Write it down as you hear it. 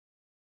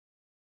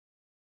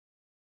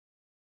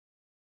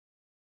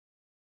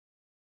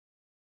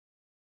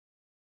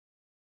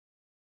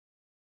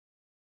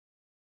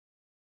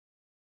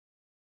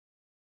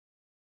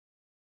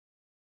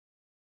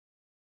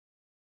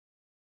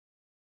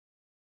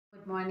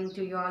Good morning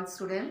to you all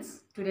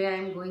students. Today I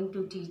am going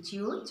to teach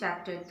you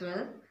chapter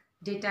 12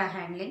 data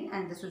handling,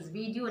 and this is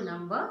video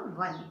number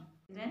 1.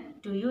 Then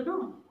do you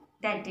know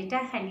that data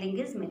handling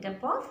is made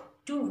up of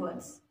two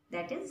words,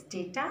 that is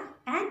data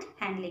and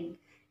handling.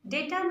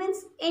 Data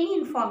means any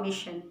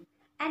information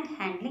and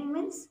handling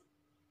means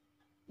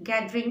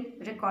gathering,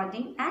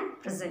 recording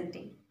and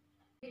presenting.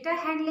 Data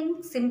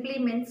handling simply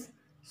means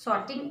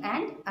sorting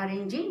and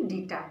arranging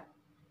data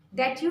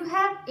that you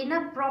have in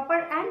a proper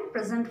and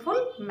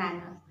presentful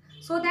manner,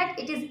 so that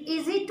it is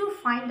easy to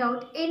find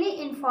out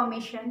any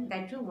information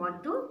that you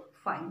want to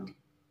find.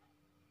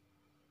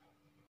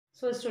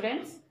 So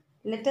students,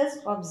 let us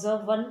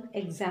observe one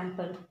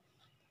example.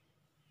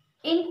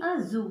 In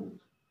a zoo,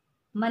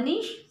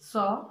 Manish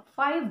saw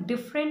 5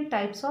 different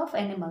types of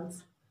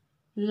animals: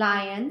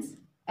 lions,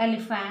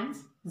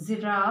 elephants,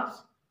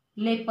 giraffes,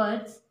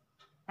 leopards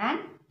and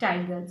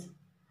tigers.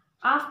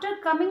 After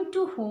coming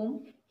to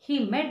home,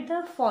 he made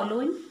the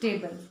following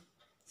table.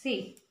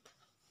 See,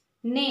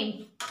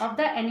 name of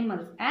the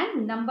animals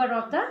and number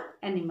of the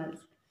animals.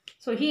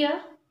 So here,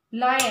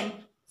 lion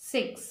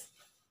 6,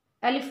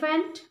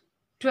 elephant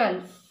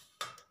 12,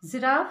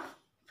 giraffe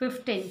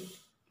 15,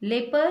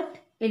 leopard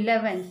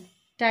 11,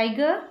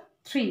 tiger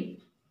 3.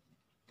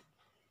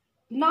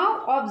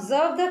 Now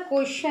observe the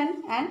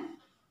question and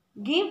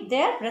give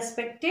their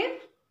respective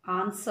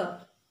answer.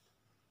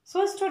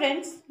 So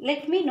students,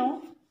 let me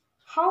know,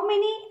 how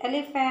many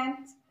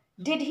elephants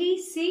did he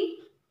see?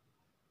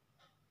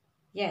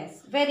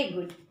 Yes, very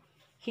good.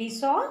 He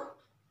saw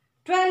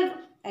 12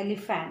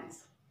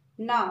 elephants.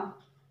 Now,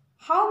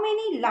 how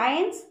many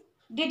lions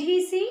did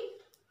he see?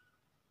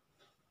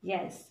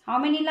 Yes, how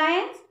many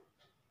lions?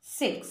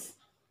 6.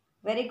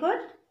 Very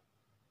good.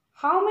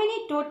 How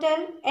many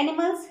total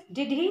animals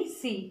did he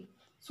see?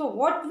 So,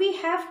 what we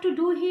have to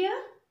do here?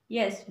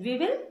 Yes, we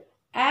will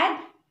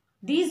add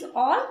these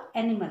all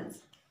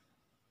animals.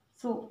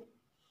 So,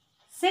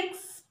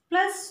 6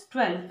 plus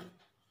 12.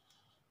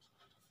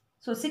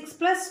 So 6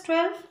 plus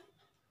 12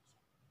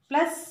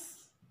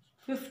 plus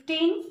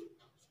 15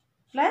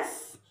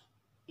 plus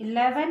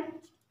 11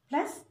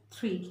 plus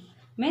 3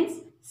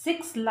 means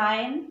 6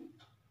 lion,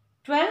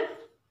 12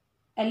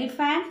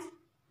 elephants,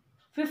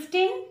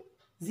 15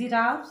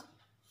 giraffes,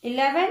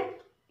 11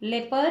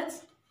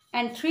 leopards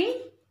and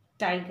 3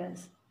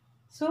 tigers.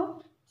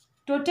 So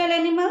total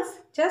animals,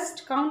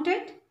 just count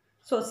it.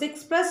 So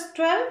 6 plus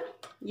 12,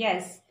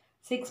 yes,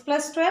 6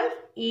 plus 12,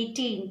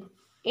 18.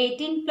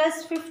 18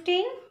 plus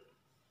 15,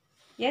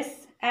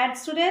 yes, add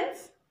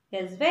students.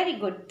 Yes, very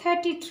good.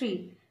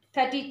 33.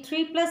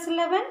 33 plus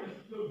 11,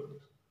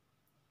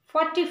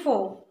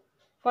 44.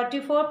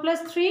 44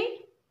 plus 3,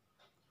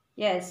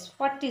 yes,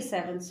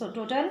 47. So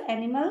total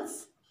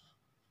animals.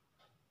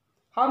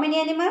 How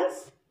many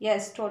animals?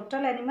 Yes,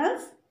 total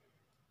animals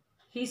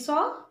he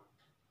saw,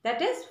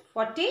 that is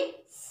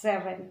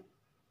 47.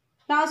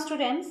 Now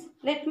students,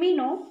 let me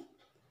know,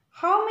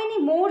 how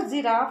many more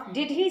giraffes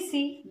did he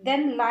see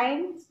than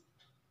lions?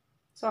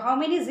 So how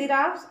many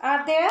giraffes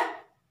are there?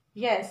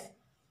 Yes,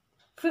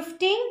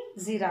 15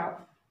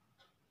 giraffe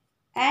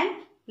and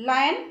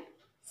lion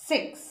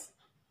 6.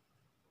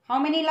 How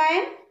many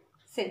lion?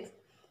 6.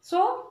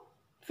 So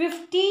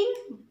 15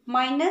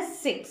 minus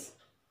 6.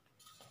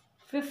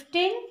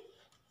 15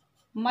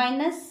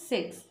 minus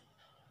 6.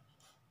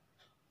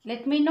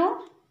 Let me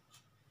know.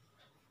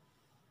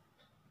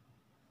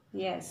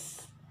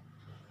 Yes,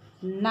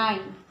 9.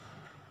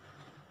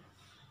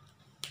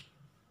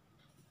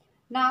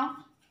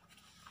 Now,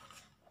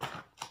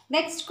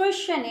 next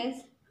question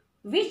is,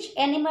 which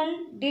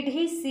animal did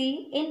he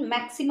see in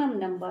maximum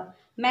number?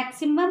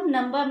 Maximum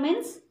number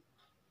means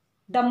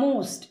the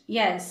most.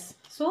 Yes.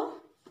 So,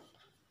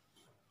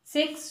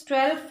 6,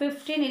 12,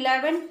 15,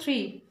 11,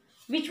 3.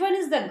 Which one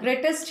is the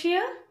greatest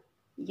here?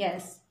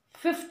 Yes,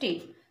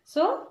 15.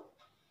 So,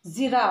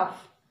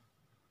 giraffe.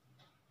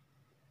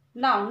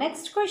 Now,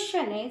 next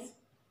question is,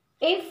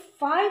 if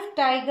 5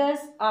 tigers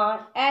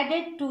are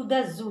added to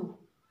the zoo,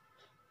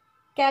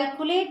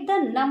 calculate the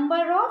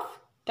number of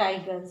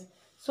tigers.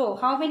 So,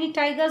 how many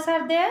tigers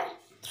are there?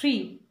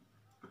 3.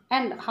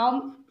 And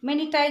how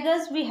many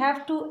tigers we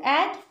have to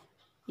add?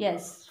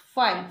 Yes,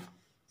 5.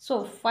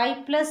 So,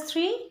 5 plus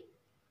 3,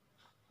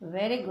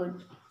 very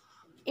good,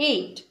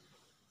 8.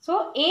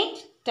 So,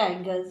 8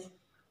 tigers.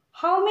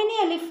 How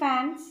many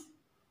elephants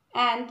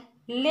and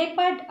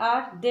leopard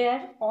are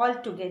there all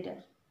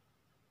together?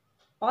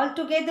 All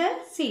together,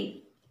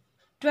 see,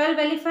 12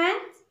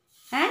 elephants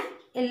and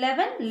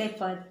 11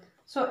 leopards.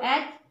 So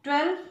add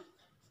 12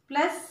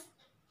 plus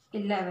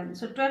 11.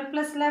 So 12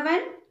 plus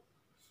 11,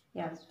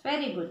 yes,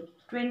 very good,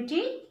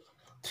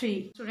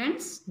 23.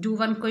 Students, do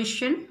one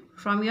question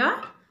from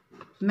your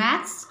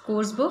maths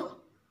course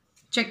book.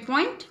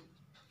 Checkpoint.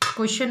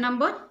 Question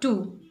number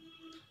 2.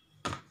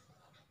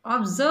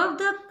 Observe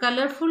the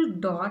colorful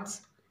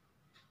dots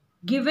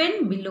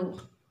given below.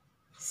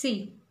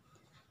 See,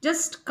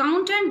 just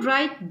count and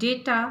write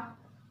data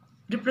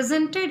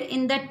represented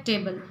in that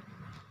table.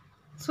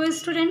 So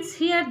students,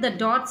 here the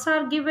dots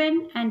are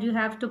given and you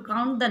have to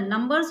count the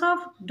numbers of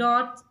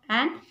dots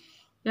and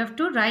You have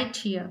to write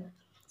here.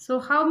 So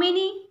how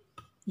many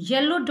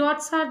yellow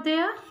dots are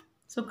there?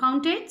 So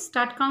count it.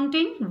 Start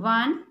counting.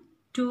 1,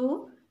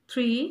 2,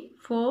 3,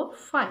 4,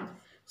 5.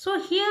 So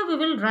here we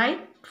will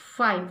write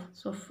 5.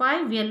 So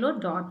 5 yellow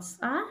dots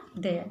are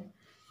there.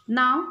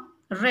 Now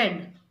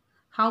red.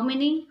 How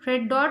many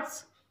red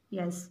dots?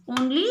 Yes,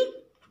 only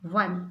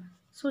 1.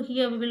 So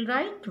here we will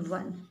write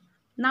 1.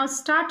 Now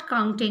start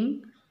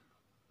counting.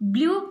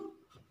 Blue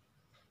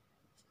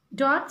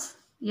dots.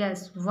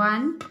 Yes,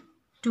 1,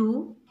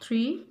 2,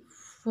 3,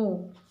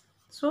 4.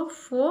 So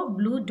 4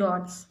 blue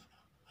dots.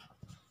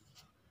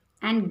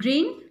 And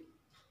green,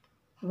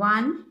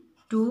 1,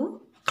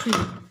 2, 3.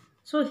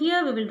 So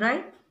here we will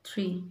write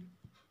 3.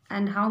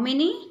 And how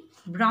many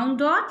brown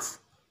dots?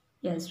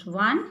 Yes,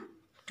 1,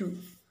 2.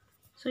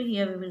 So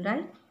here we will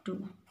write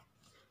 2.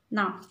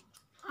 Now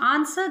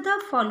answer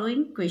the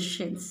following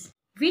questions.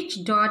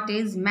 Which dot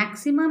is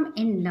maximum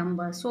in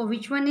number? So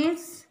which one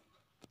is?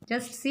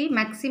 Just see,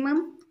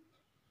 maximum.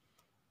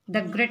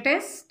 The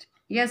greatest.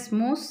 Yes,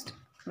 most.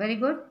 Very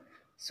good.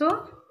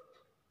 So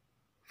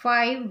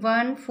 5,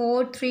 1,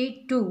 4,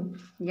 3, 2.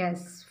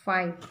 Yes,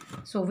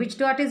 5. So which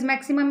dot is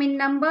maximum in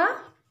number?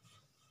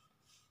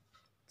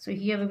 So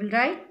here we will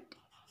write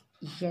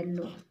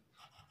yellow.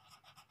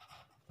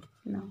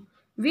 Now,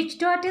 which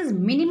dot is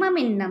minimum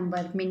in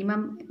number?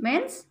 Minimum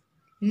means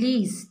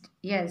least.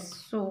 Yes.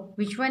 So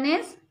which one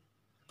is?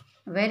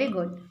 Very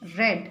good.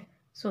 Red.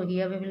 So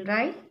here we will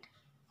write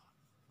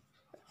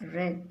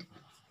red.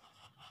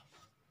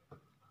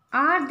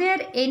 Are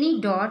there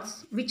any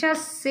dots which are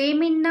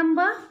same in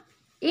number?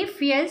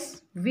 If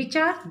yes, which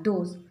are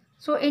those?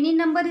 So any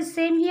number is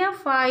same here.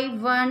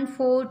 5, 1,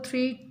 4,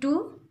 3,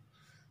 2.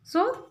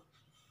 So,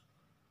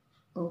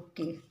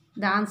 okay.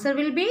 The answer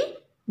will be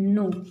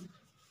no.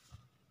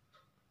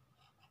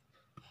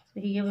 So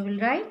here we will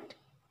write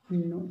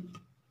no.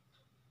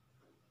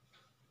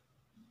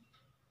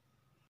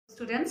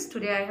 Students,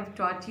 today I have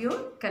taught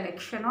you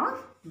collection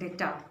of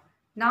data.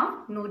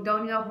 Now note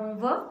down your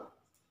homework.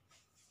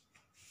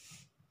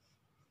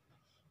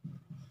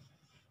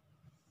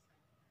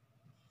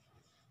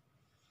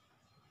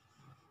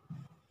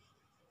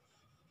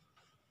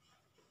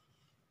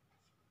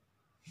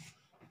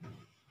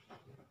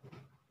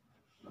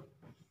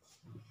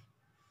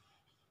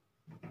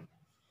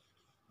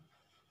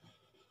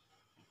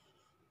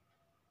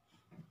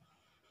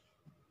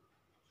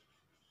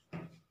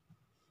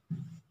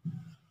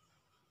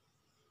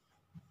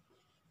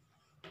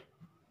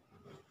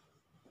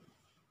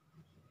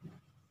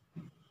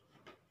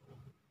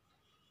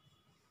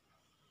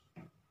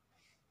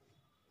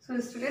 So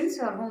students,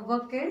 your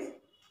homework is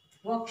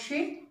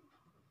worksheet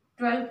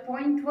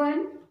 12.1,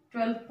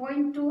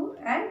 12.2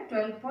 and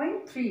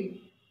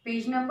 12.3.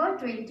 Page number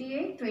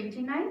 28,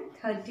 29,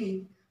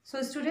 30.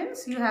 So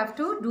students, you have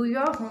to do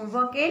your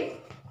homework in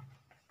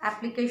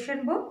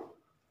application book.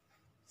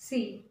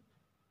 See,